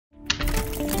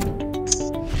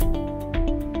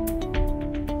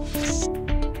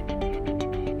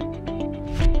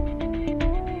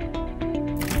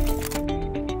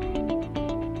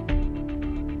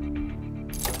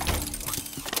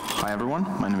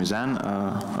name is Zan.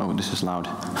 Oh, this is loud.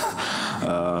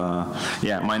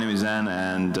 Yeah, my name is Zan,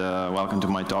 and welcome to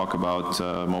my talk about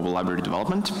mobile library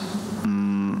development.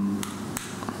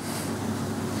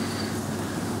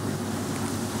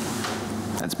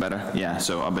 That's better. Yeah.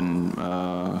 So I've been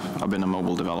a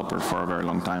mobile developer for a very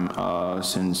long time,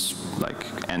 since like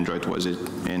Android was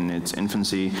in its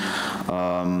infancy,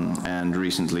 and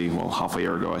recently, well, half a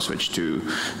year ago, I switched to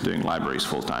doing libraries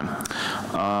full time.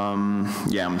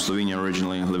 Yeah, I'm Slovenian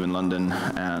originally, live in London,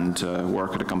 and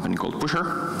work at a company called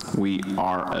Pusher. We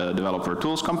are a developer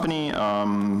tools company.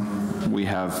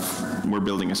 We're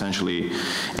building essentially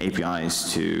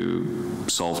APIs to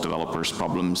solve developers'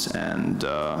 problems and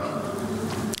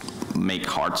make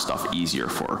hard stuff easier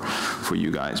for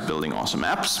you guys building awesome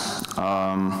apps.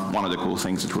 One of the cool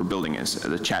things that we're building is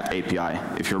the chat API.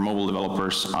 If you're mobile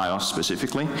developers, iOS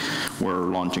specifically, we're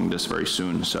launching this very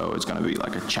soon, so it's going to be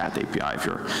like a chat API if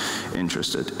you're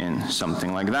interested in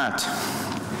something like that.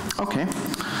 Okay,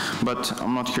 but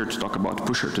I'm not here to talk about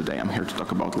Pusher today. I'm here to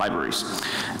talk about libraries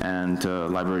and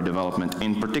library development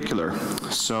in particular.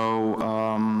 So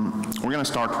we're going to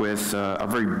start with a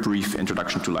very brief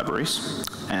introduction to libraries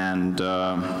and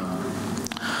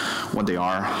what they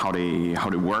are, how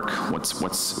they work, what's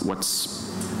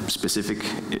specific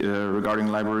regarding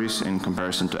libraries in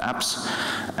comparison to apps,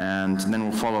 and then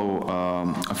we'll follow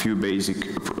a few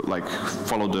basic,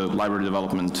 follow the library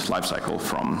development lifecycle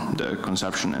from the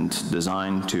conception and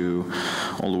design to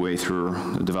all the way through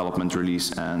the development,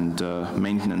 release, and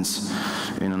maintenance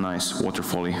in a nice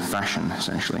waterfall-y fashion,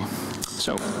 essentially.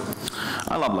 So,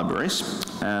 I love libraries,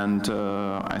 and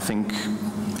I think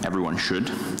everyone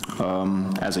should,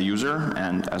 as a user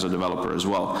and as a developer as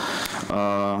well.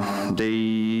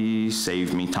 They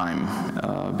save me time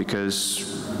because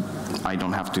I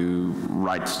don't have to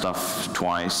write stuff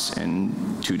twice in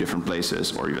 2 different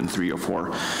places, or even 3 or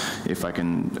 4, if I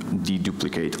can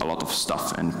deduplicate a lot of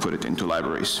stuff and put it into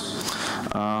libraries.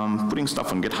 Putting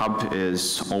stuff on GitHub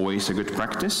is always a good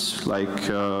practice. Like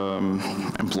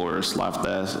employers love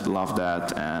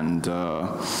that, and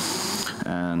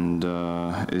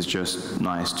it's just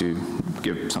nice to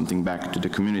give something back to the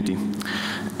community.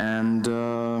 And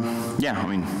yeah, I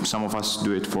mean, some of us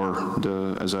do it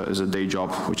as a day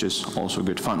job, which is also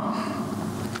good fun.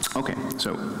 Okay,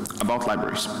 so about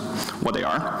libraries. What they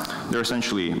are, they're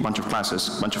essentially a bunch of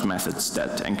classes, a bunch of methods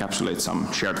that encapsulate some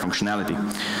shared functionality.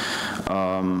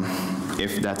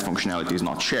 If that functionality is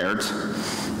not shared,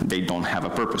 they don't have a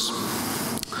purpose.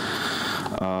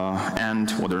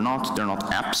 And what they're not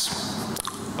apps.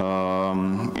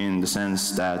 In the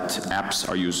sense that apps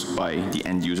are used by the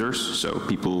end users, so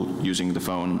people using the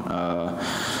phone,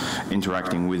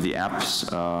 interacting with the apps,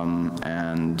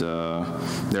 and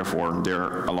therefore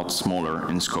they're a lot smaller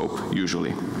in scope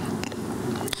usually.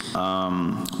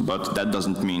 But that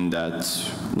doesn't mean that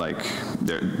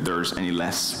there's any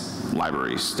less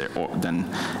libraries than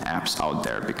apps out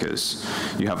there, because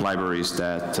you have libraries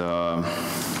that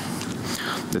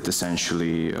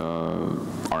essentially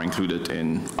are included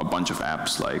in a bunch of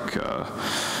apps, like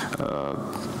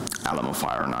Alamo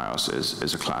Fire on iOS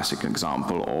is a classic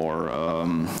example, or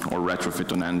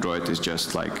Retrofit on Android is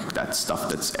just like that stuff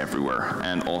that's everywhere.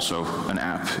 And also an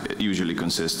app usually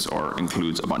consists or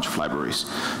includes a bunch of libraries.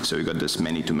 So you got this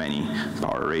many-to-many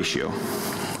power ratio.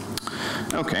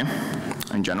 Okay,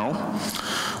 in general,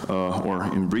 or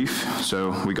in brief,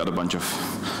 so we got a bunch of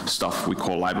stuff we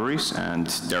call libraries, and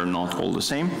they're not all the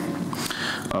same.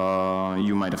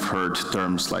 You might have heard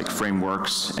terms like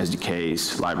frameworks,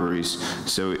 SDKs, libraries,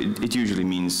 so it usually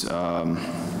means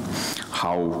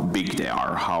how big they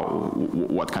are,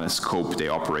 what kind of scope they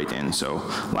operate in. So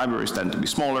libraries tend to be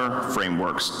smaller,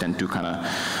 frameworks tend to kind of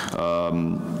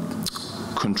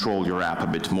control your app a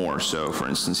bit more. So for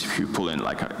instance, if you pull in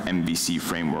like an MVC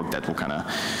framework, that will kind of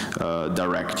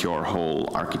direct your whole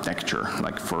architecture.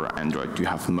 Like for Android, you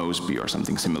have Mosby or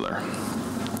something similar.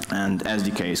 And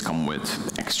SDKs come with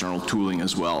external tooling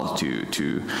as well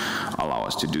to allow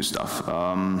us to do stuff.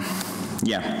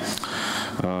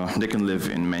 They can live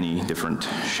in many different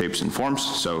shapes and forms.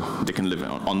 So they can live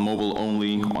on mobile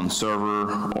only, on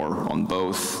server, or on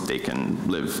both. They can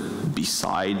live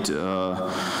beside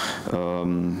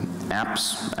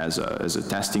apps as a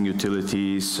testing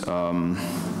utilities.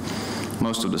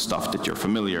 Most of the stuff that you're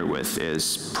familiar with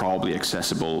is probably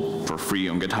accessible for free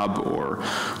on GitHub, or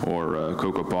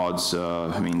CocoaPods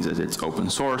means that it's open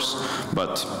source,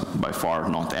 but by far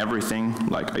not everything.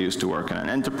 Like I used to work in an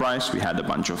enterprise, we had a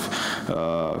bunch of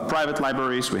private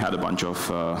libraries, we had a bunch of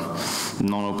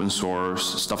non-open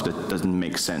source stuff that doesn't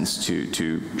make sense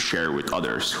to share with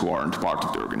others who aren't part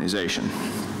of the organization.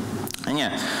 And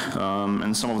yeah,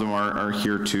 and some of them are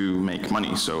here to make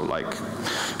money. So like,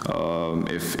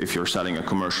 if you're selling a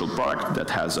commercial product that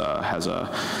has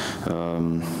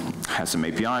some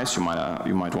APIs, you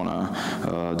might want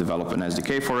to develop an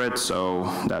SDK for it. So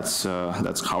that's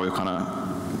how you kind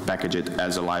of package it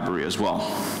as a library as well.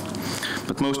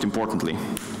 But most importantly,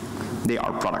 they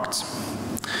are products.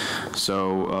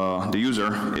 So the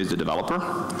user is the developer,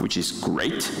 which is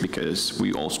great because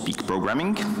we all speak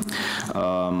programming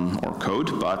or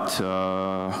code, but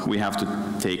we have to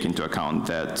take into account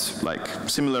that, like,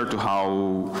 similar to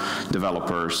how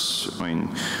developers, I mean,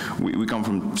 we come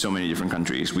from so many different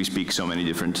countries, we speak so many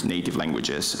different native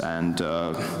languages, and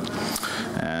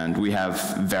we have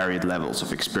varied levels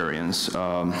of experience.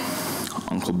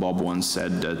 Uncle Bob once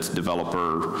said that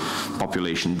developer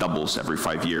population doubles every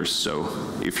 5 years. So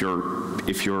if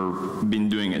you've been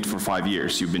doing it for 5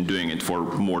 years, you've been doing it for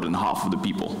more than half of the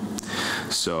people.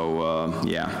 So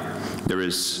yeah, there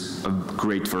is a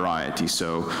great variety.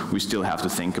 So we still have to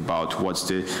think about what's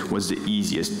the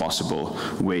easiest possible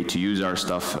way to use our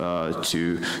stuff,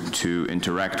 to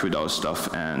interact with our stuff,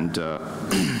 and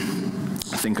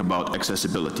think about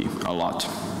accessibility a lot.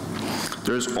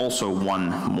 There's also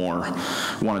one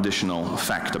additional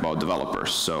fact about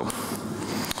developers. So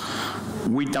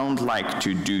we don't like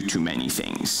to do too many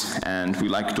things, and we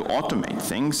like to automate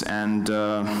things, and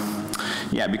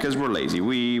yeah, because we're lazy,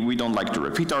 we don't like to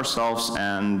repeat ourselves,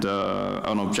 and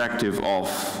an objective of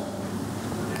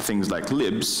things like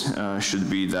libs should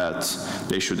be that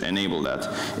they should enable that.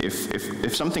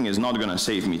 If something is not going to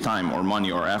save me time or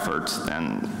money or effort,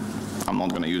 then I'm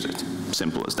not going to use it.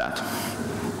 Simple as that.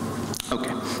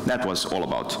 Okay, that was all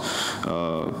about,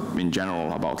 in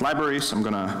general, about libraries. I'm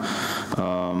gonna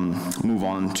move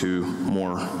on to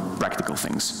more practical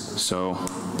things. So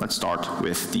let's start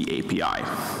with the API.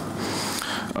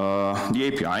 The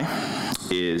API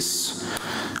is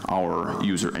our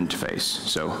user interface.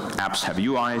 So apps have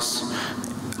UIs,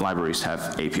 libraries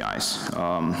have APIs.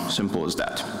 Simple as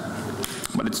that.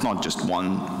 But it's not just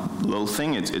one little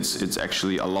thing, it's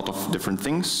actually a lot of different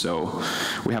things. So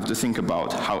we have to think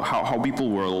about how people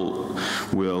will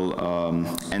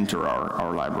enter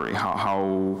our library,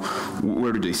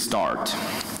 where do they start?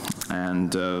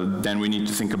 And then we need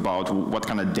to think about what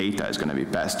kind of data is going to be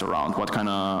passed around, what kind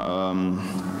of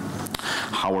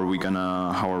how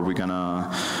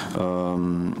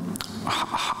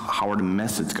are the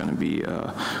methods going to be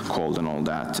called and all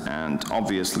that. And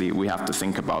obviously we have to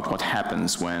think about what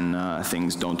happens when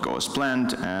things don't go as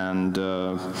planned, and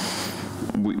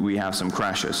we have some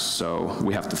crashes, so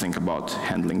we have to think about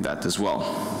handling that as well.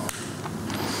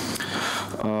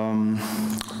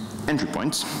 Entry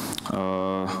points.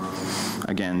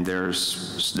 Again,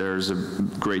 there's a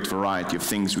great variety of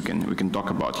things we can talk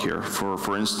about here.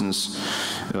 For instance,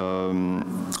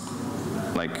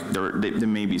 like there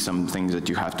may be some things that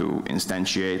you have to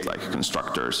instantiate, like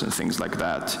constructors and things like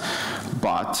that.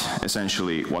 But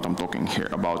essentially, what I'm talking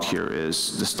about here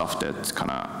is the stuff that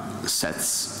kind of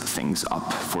sets things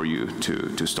up for you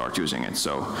to start using it.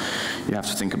 So you have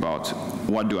to think about,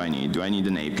 what do I need? Do I need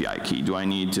an API key? Do I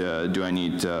need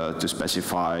to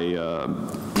specify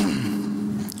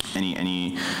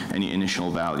any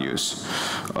initial values?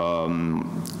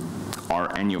 Are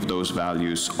any of those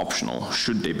values optional?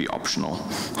 Should they be optional?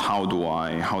 How do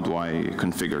I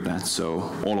configure that? So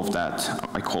all of that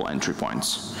I call entry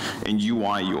points. In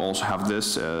UI, you also have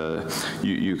this.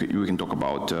 You can talk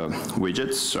about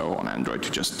widgets. So on Android,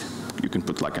 you can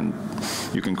put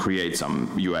you can create some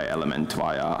UI element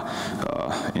via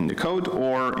in the code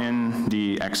or in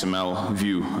the XML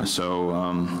view. So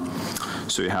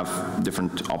you have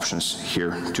different options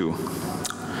here too.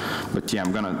 But yeah,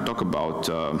 I'm going to talk about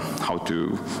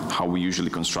how we usually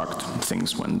construct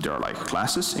things when they're like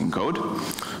classes in code.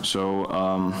 So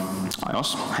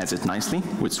iOS has it nicely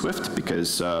with Swift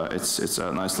because it's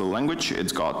a nice little language.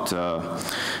 It's got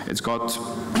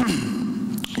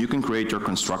you can create your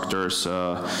constructors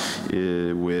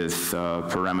with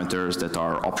parameters that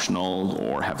are optional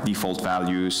or have default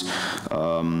values.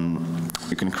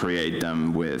 You can create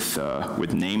them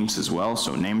with names as well,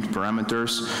 so named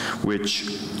parameters, which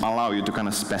allow you to kind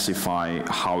of specify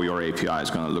how your API is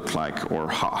going to look like, or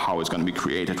how it's going to be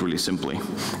created really simply.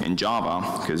 In Java,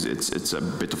 because it's a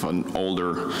bit of an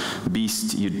older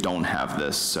beast, you don't have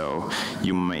this, so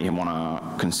you may want to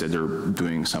consider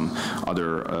doing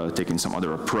taking some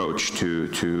other approach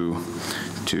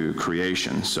to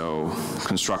creation. So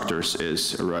constructors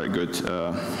is a really good.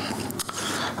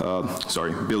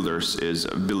 Builder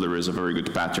is a very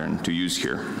good pattern to use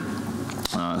here.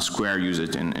 Square use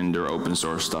it in their open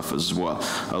source stuff as well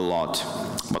a lot.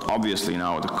 But obviously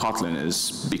now the Kotlin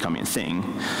is becoming a thing,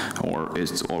 or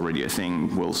it's already a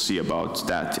thing. We'll see about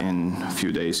that in a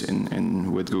few days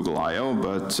with Google I/O,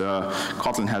 but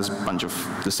Kotlin has a bunch of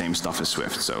the same stuff as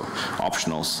Swift, so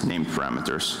optionals, named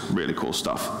parameters, really cool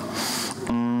stuff.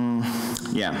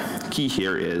 Yeah, key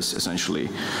here is essentially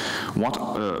what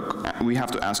we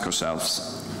have to ask ourselves,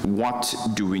 what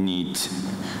do we need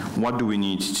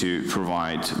to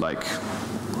provide, like,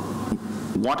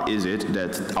 what is it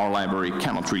that our library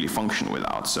cannot really function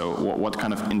without? So what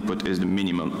kind of input is the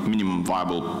minimum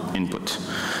viable input,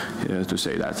 to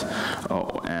say that,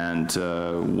 and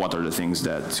what are the things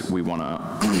that we want to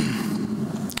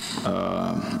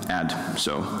add?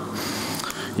 So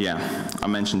yeah, I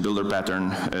mentioned builder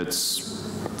pattern.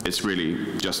 It's really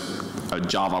just a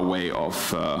Java way of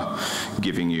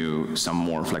giving you some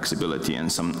more flexibility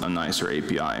and a nicer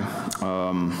API.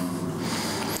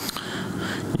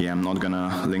 Yeah, I'm not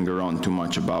gonna linger on too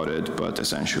much about it, but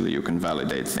essentially you can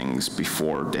validate things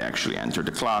before they actually enter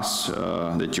the class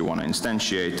that you want to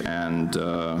instantiate, and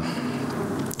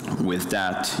with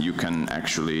that you can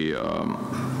actually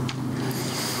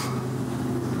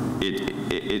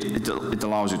it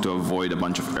allows you to avoid a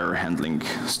bunch of error handling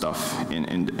stuff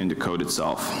in the code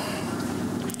itself.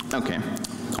 Okay,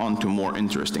 on to more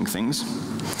interesting things,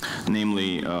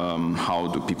 namely how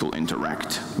do people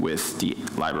interact with the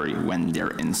library when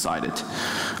they're inside it.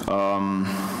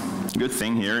 Good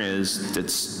thing here is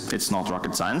it's not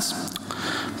rocket science,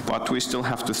 but we still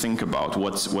have to think about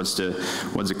what's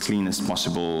the cleanest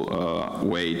possible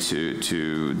way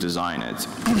to design it.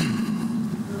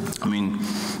 I mean,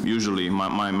 usually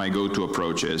my go-to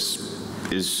approach is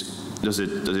does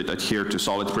it adhere to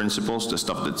solid principles, the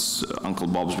stuff that's Uncle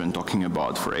Bob's been talking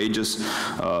about for ages,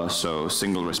 so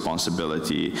single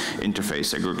responsibility, interface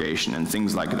segregation, and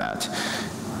things like that.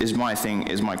 Is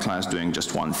my class doing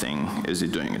just one thing? Is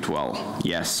it doing it well?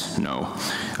 Yes, no.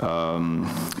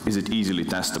 Is it easily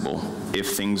testable?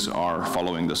 If things are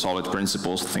following the solid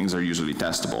principles, things are usually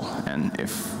testable. And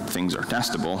if things are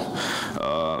testable,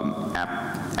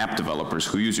 app developers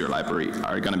who use your library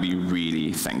are going to be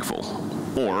really thankful.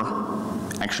 Or,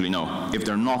 actually no, if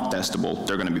they're not testable,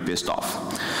 they're going to be pissed off.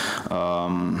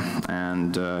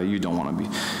 And you don't want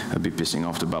to be pissing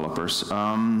off developers.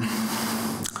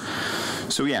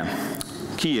 So yeah,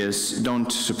 key is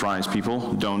don't surprise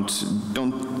people. Don't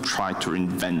try to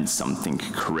invent something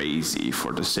crazy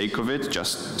for the sake of it.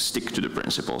 Just stick to the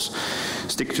principles.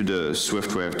 Stick to the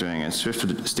Swift way of doing it.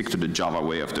 Stick to the Java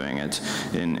way of doing it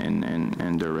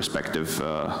in their respective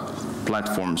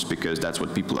platforms, because that's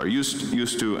what people are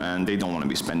used to, and they don't want to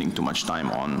be spending too much time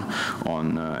on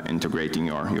integrating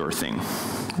your thing.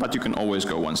 But you can always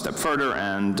go one step further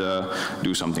and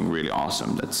do something really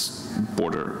awesome that's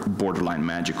borderline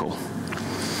magical.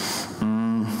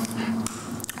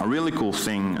 A really cool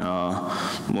thing,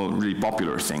 well, really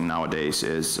popular thing nowadays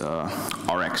is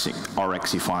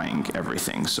Rxifying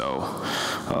everything. So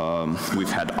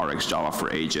we've had Rx Java for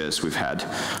ages. We've had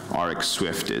Rx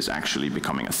Swift is actually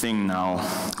becoming a thing now.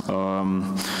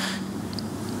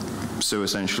 So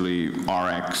essentially,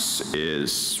 Rx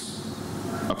is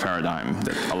a paradigm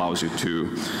that allows you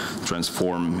to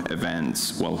transform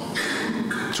events,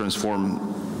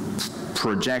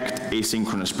 project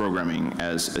asynchronous programming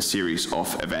as a series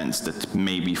of events that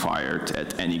may be fired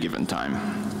at any given time.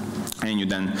 And you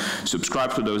then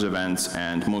subscribe to those events,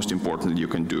 and most importantly, you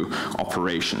can do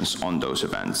operations on those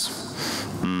events.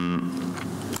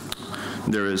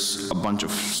 There is a bunch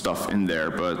of stuff in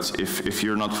there, but if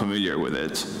you're not familiar with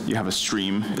it, you have a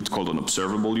stream. It's called an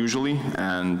observable usually,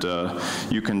 and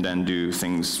you can then do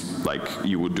things like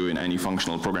you would do in any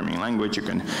functional programming language.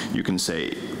 You can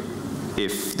say,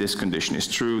 if this condition is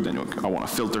true, then I want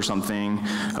to filter something.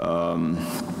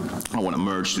 I want to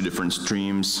merge two different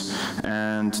streams,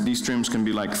 and these streams can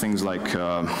be like things like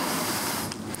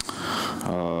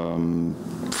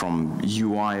from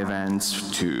UI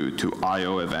events to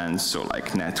I/O events, so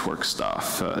like network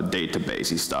stuff,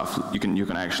 databasey stuff. You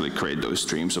can actually create those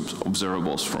streams of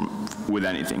observables with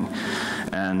anything.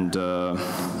 And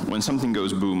when something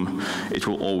goes boom, it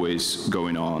will always go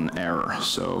in on error.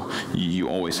 So you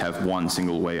always have one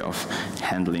single way of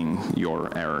handling your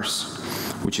errors,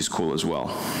 which is cool as well.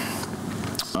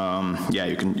 Yeah,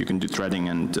 you can do threading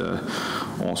and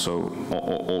also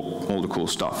all the cool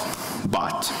stuff.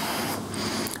 But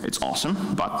it's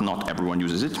awesome, but not everyone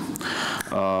uses it.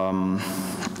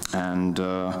 And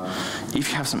if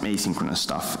you have some asynchronous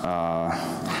stuff,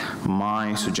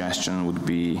 my suggestion would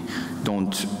be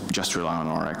don't just rely on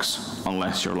Rx,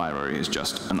 unless your library is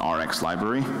just an Rx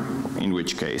library, in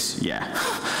which case, yeah,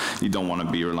 you don't want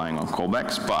to be relying on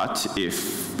callbacks. But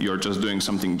if you're just doing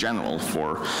something general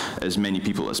for as many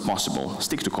people as possible,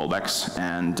 stick to callbacks,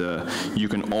 and you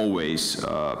can always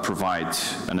provide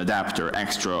an adapter,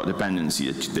 extra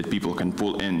dependency that people can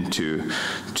pull in to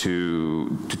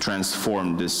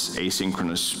transform this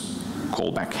asynchronous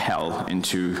callback hell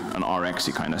into an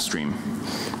RX-y kind of stream.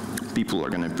 People are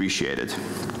going to appreciate it.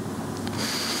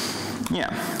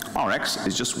 Yeah, Rx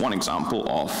is just one example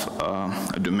of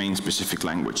a domain-specific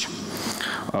language.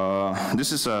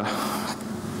 This is a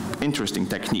interesting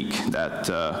technique that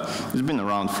has been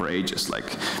around for ages.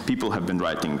 Like, people have been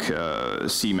writing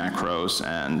C macros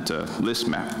and Lisp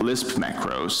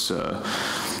macros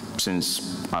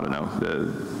since, I don't know,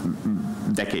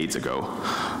 decades ago.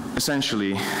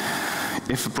 Essentially,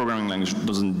 if a programming language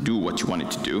doesn't do what you want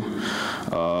it to do,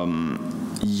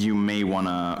 you may want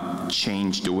to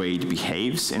change the way it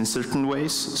behaves in certain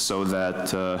ways so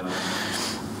that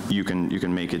you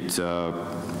can make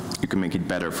it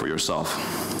better for yourself.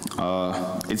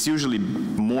 It's usually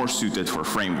more suited for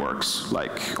frameworks,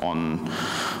 like on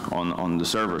the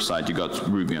server side you got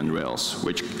Ruby on Rails,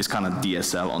 which is kind of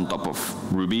DSL on top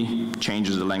of Ruby,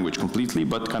 changes the language completely,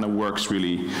 but kind of works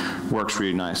really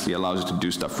nicely, allows you to do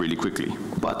stuff really quickly.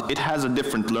 But it has a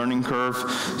different learning curve,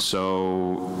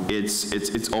 so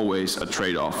it's always a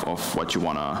trade-off of what you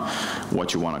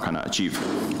wanna kind of achieve.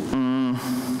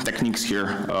 Techniques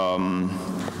here.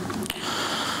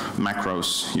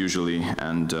 Macros usually,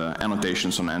 and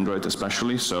annotations on Android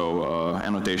especially. So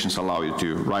annotations allow you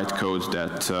to write code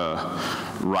that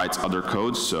writes other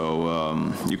codes. So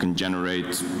you can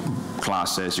generate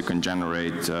classes, you can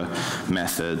generate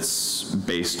methods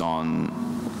based on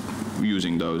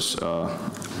using those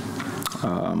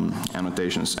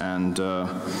annotations. And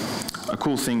a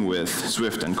cool thing with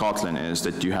Swift and Kotlin is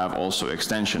that you have also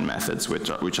extension methods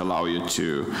which allow you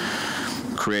to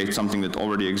create something that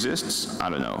already exists, I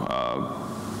don't know,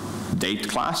 date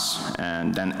class,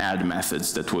 and then add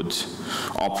methods that would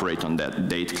operate on that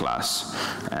date class.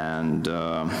 And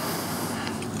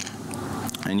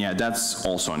yeah, that's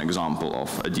also an example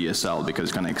of a DSL because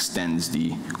it kind of extends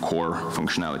the core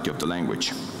functionality of the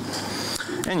language.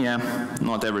 And yeah,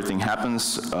 not everything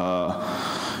happens, and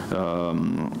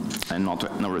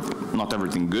not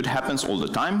everything good happens all the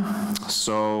time,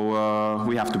 so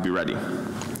we have to be ready.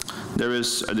 There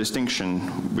is a distinction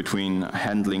between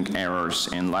handling errors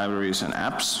in libraries and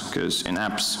apps, because in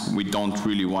apps we don't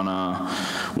really wanna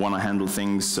handle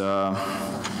things.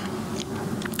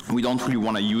 We don't really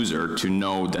want a user to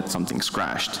know that something's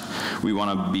crashed. We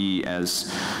want to be as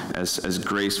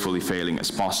gracefully failing as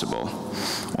possible.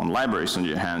 On libraries, on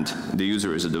the other hand, the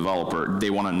user is a developer. They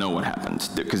want to know what happened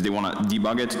because they want to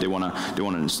debug it. They want to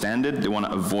understand it. They want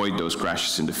to avoid those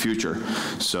crashes in the future.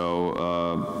 So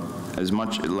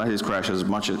let it crash as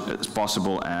much as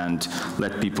possible and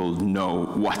let people know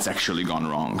what's actually gone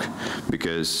wrong,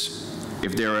 because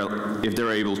if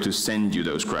they're able to send you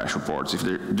those crash reports, if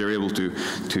they're able to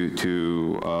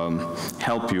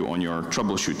help you on your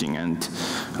troubleshooting and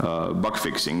bug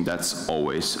fixing, that's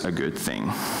always a good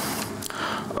thing.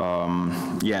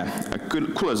 Yeah, a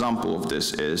cool example of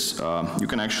this is you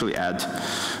can actually add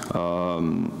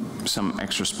some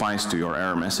extra spice to your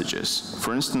error messages.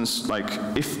 For instance, like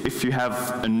if you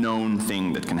have a known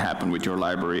thing that can happen with your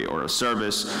library or a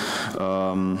service,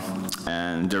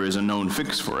 and there is a known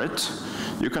fix for it,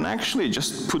 you can actually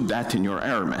just put that in your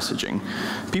error messaging.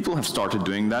 People have started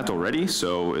doing that already,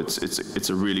 so it's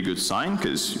a really good sign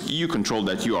because you control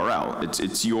that URL.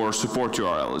 It's your support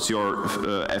URL. It's your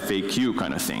FAQ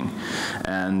kind of thing,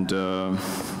 and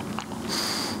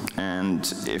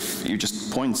if you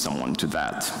just point someone to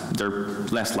that, they're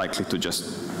less likely to just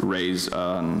raise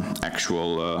an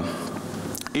actual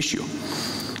issue.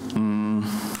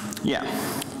 Yeah,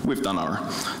 we've done our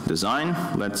design.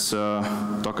 Let's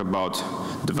talk about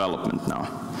development now.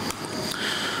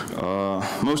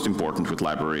 Most important with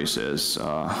libraries is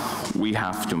we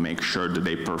have to make sure that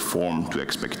they perform to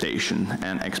expectation,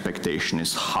 and expectation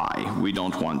is high. We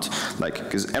don't want,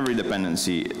 because every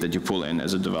dependency that you pull in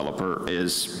as a developer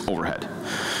is overhead.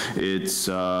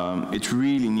 It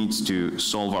really needs to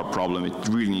solve our problem. It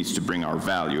really needs to bring our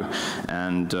value,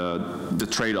 and the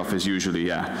trade-off is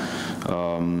usually,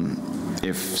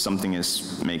 if something has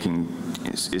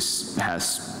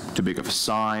too big of a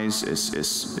size,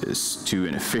 is too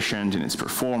inefficient in its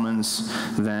performance,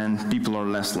 then people are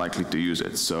less likely to use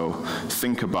it. So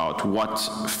think about what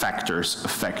factors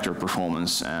affect your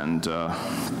performance, and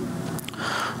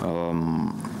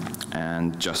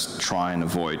and just try and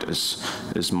avoid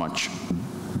as much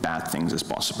bad things as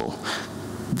possible.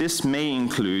 This may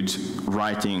include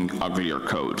writing uglier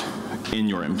code in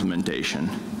your implementation,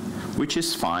 which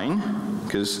is fine,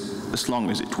 because as long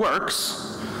as it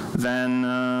works, then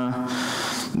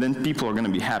people are going to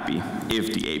be happy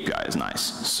if the API is nice.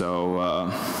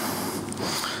 So,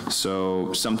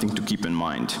 so something to keep in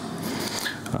mind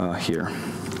here.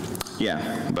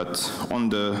 Yeah, but on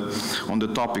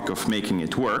the topic of making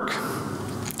it work,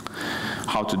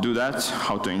 how to do that,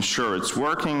 how to ensure it's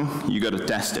working, you got to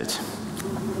test it.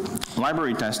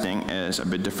 Library testing is a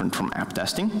bit different from app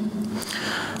testing,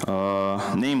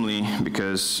 namely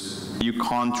because you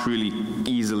can't really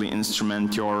easily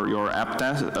instrument your app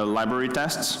library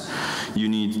tests. You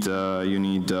need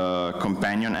a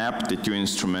companion app that you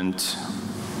instrument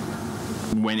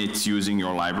when it's using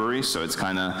your library, so it's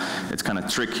kind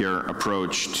of trickier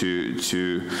approach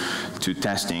to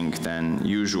testing than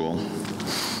usual.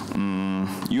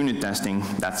 Unit testing,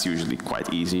 that's usually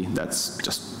quite easy. That's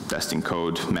just testing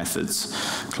code, methods,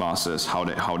 classes, how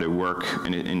they work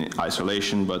in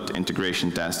isolation, but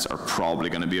integration tests are probably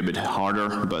going to be a bit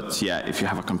harder. But yeah, if you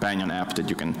have a companion app that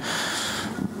you can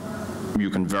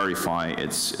verify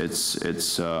its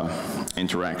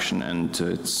interaction and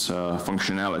its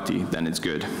functionality, then it's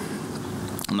good.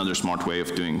 Another smart way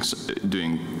of doing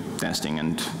testing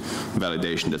and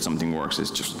validation that something works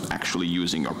is just actually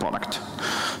using your product.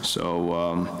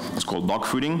 So it's called dog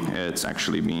fooding. It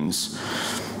actually means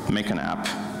make an app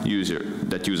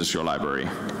that uses your library.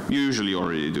 You usually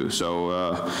already do. So,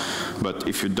 but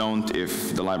if you don't,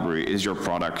 if the library is your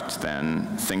product, then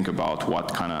think about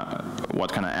what kind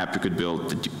of app you could build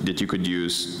that you could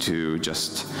use to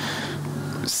just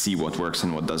see what works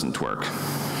and what doesn't work.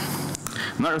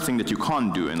 Another thing that you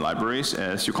can't do in libraries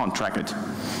is you can't track it.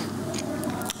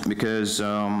 Because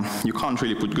you can't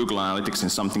really put Google Analytics in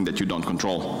something that you don't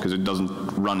control, because it doesn't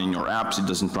run in your apps, it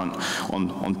doesn't run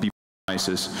on people's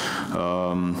devices.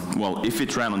 Well, if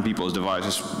it ran on people's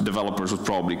devices, developers would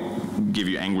probably give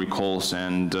you angry calls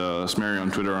and smear you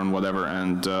on Twitter and whatever,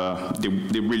 and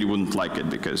they really wouldn't like it,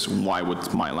 because why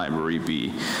would my library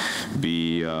be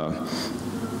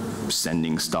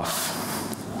sending stuff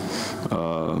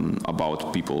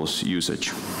about people's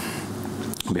usage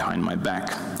behind my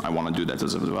back? I want to do that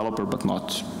as a developer, but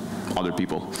not other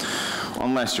people.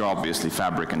 Unless you're obviously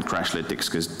Fabric and Crashlytics,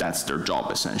 because that's their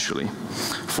job essentially.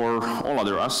 For all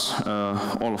other us,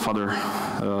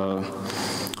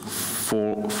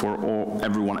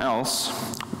 everyone else,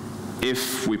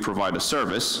 if we provide a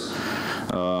service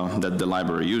that the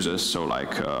library uses, so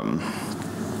like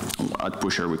at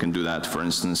Pusher we can do that, for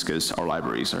instance, because our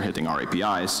libraries are hitting our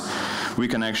APIs. We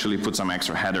can actually put some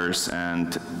extra headers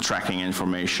and tracking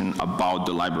information about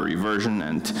the library version,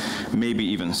 and maybe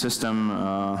even system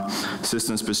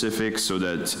specific, so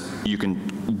that you can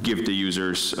give the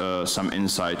users some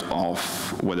insight of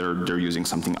whether they're using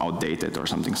something outdated or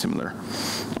something similar.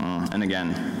 And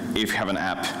again, if you have an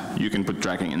app, you can put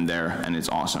tracking in there, and it's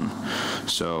awesome.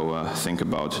 So think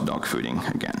about dog fooding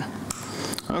again.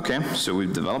 Okay, so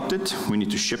we've developed it. We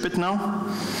need to ship it now.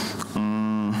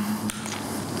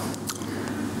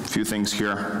 Few things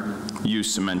here.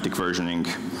 Use semantic versioning.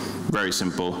 Very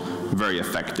simple, very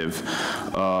effective.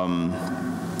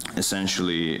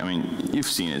 Essentially, I mean, you've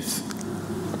seen it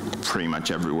pretty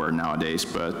much everywhere nowadays,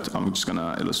 but I'm just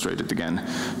gonna illustrate it again.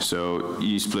 So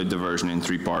you split the version in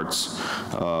 3 parts,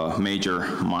 major,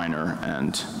 minor,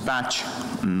 and batch.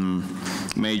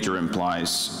 Major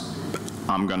implies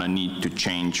I'm gonna need to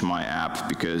change my app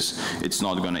because it's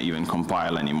not gonna even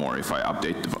compile anymore if I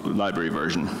update the library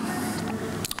version.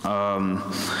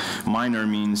 Minor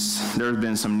means there have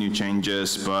been some new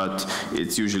changes, but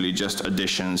it's usually just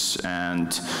additions,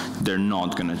 and they're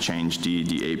not going to change the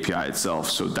API itself.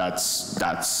 So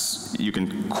that's you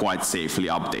can quite safely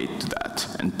update that.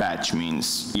 And patch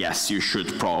means yes, you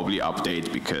should probably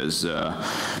update because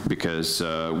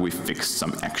we fixed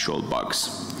some actual bugs.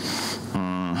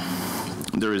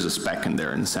 There is a spec in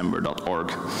there in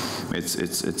sember.org.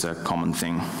 It's a common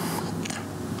thing.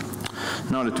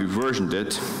 Now that we've versioned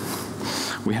it,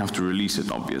 we have to release it,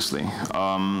 obviously.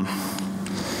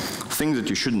 Things that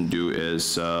you shouldn't do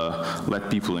is let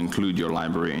people include your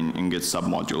library in Git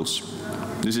submodules.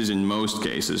 This is in most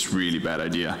cases really bad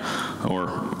idea, or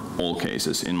all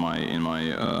cases in my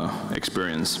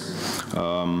experience.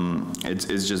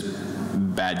 It's just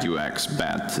bad UX,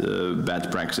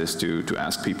 bad practice to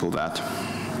ask people that.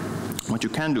 What you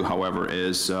can do, however,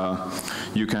 is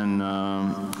you can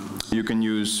you can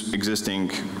use existing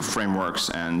frameworks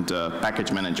and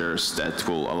package managers that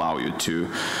will allow you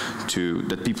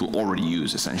that people already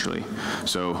use, essentially.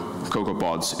 So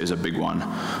CocoaPods is a big one,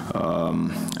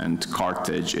 and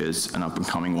Carthage is an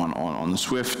up-and-coming one on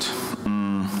Swift.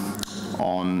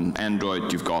 On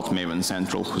Android, you've got Maven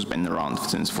Central, who's been around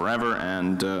since forever,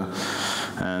 and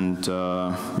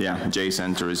yeah,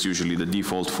 JCenter is usually the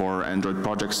default for Android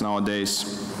projects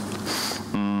nowadays.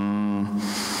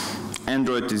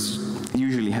 Android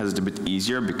usually has it a bit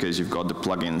easier because you've got the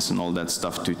plugins and all that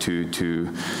stuff to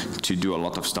do a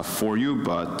lot of stuff for you,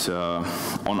 but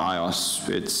on iOS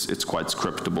it's quite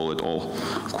scriptable. It all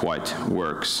quite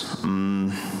works.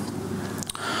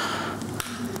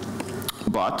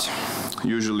 But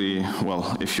usually,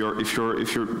 well, if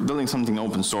you're building something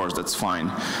open source, that's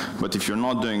fine. But if you're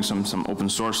not doing some open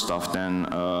source stuff, then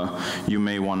you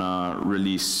may want to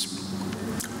release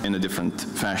in a different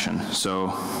fashion.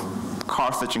 So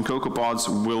Carthage and CocoaPods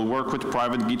will work with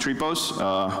private Git repos,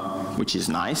 which is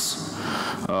nice.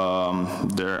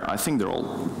 I think they're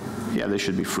all, yeah, they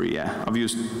should be free, yeah. I've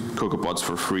used CocoaPods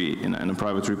for free in a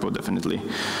private repo, definitely.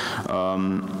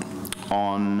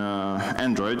 On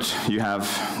Android, you have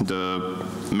the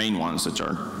main ones, which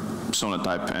are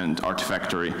Sonatype and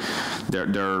Artifactory.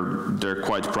 They're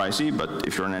quite pricey, but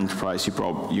if you're an enterprise,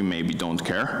 you maybe don't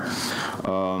care.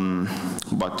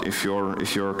 But if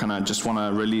you're kind of just want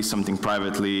to release something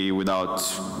privately without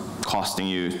costing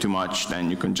you too much, then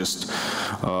you can just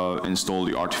install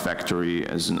the Artifactory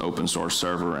as an open source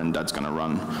server, and that's going to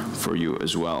run for you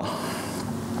as well.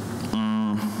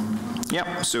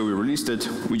 Yeah, so we released it.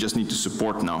 We just need to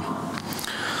support now.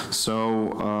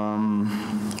 So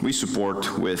we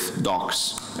support with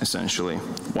docs, essentially.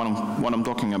 What I'm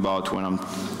talking about when I'm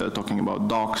talking about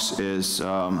docs is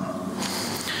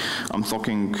I'm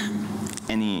talking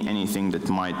anything that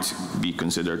might be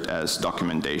considered as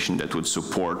documentation that would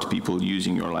support people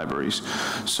using your libraries.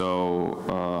 So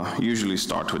usually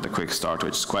start with a quick start,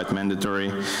 which is quite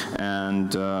mandatory,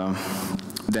 and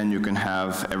then you can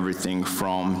have everything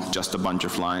from just a bunch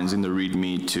of lines in the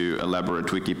README to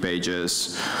elaborate wiki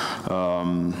pages.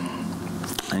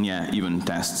 And yeah, even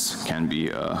tests can be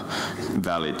a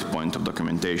valid point of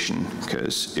documentation,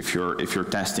 because if you're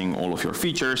testing all of your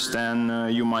features, then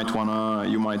you might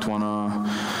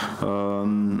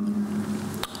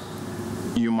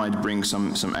bring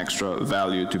some extra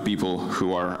value to people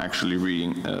who are actually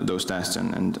reading those tests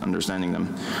and understanding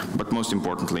them. But most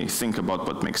importantly, think about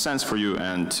what makes sense for you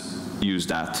and use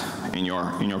that in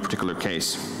your particular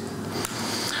case.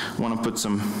 I want to put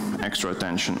some extra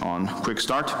attention on quick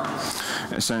start.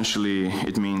 Essentially,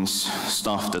 it means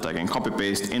stuff that I can copy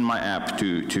paste in my app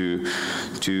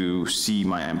to see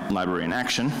my library in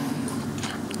action.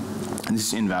 This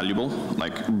is invaluable,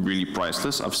 like really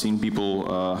priceless. I've seen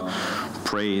people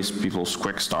praise people's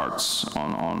quick starts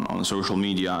on social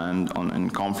media and in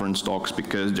conference talks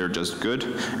because they're just good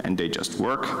and they just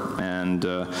work, and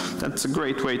that's a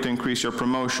great way to increase your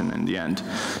promotion in the end.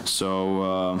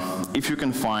 So if you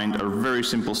can find a very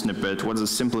simple snippet, what's the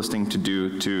simplest thing to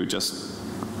do to just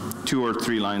 2 or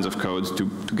 3 lines of code to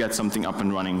get something up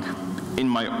and running in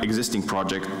my existing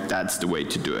project, that's the way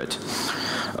to do it.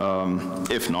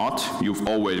 If not, you've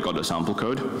always got a sample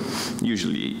code.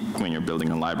 Usually, when you're building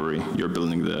a library, you're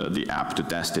building the app to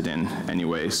test it in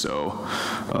anyway, so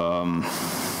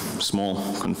small,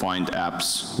 confined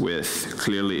apps with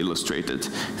clearly illustrated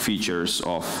features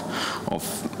of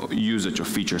usage of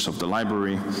features of the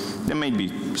library. There may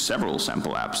be several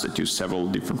sample apps that use several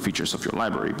different features of your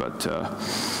library, but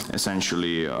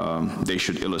essentially they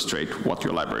should illustrate what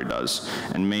your library does.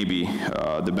 And maybe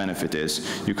the benefit is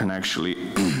you can actually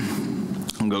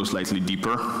go slightly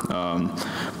deeper,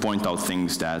 point out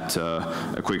things that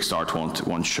a quick start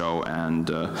won't show, and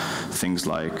things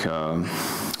like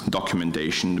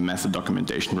documentation, the method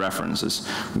documentation, references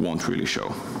won't really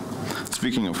show.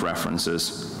 Speaking of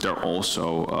references, they're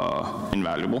also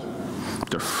invaluable.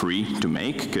 They're free to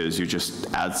make because you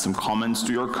just add some comments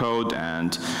to your code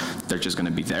and they're just going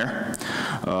to be there.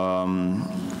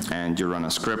 And you run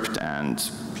a script and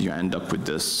you end up with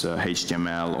this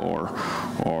HTML or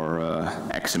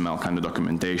XML kind of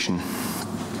documentation.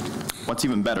 What's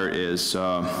even better is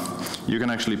you can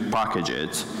actually package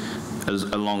it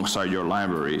alongside your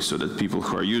library so that people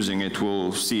who are using it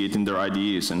will see it in their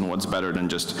IDEs, and what's better than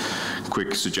just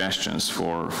quick suggestions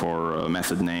for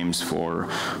method names for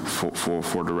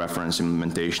the reference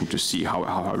implementation to see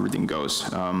how everything goes.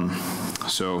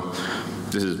 So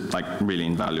this is like really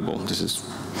invaluable. This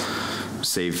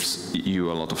saves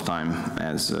you a lot of time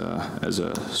as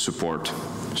a support.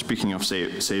 Speaking of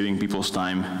saving people's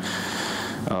time,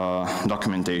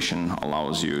 Documentation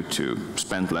allows you to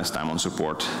spend less time on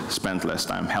support, spend less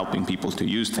time helping people to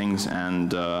use things,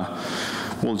 and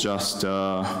will just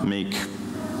make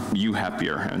you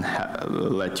happier and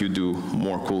let you do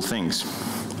more cool things.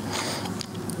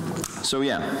 So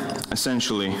yeah,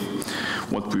 essentially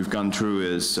what we've gone through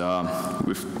is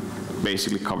we've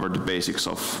basically covered the basics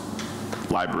of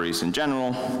libraries in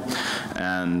general,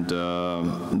 and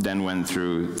then went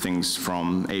through things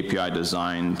from API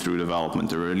design through development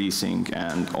to releasing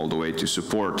and all the way to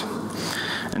support.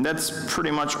 And that's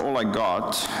pretty much all I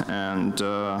got. And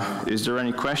is there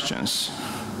any questions?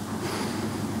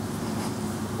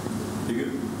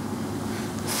 You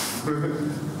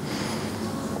good?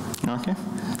 Okay,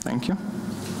 thank you.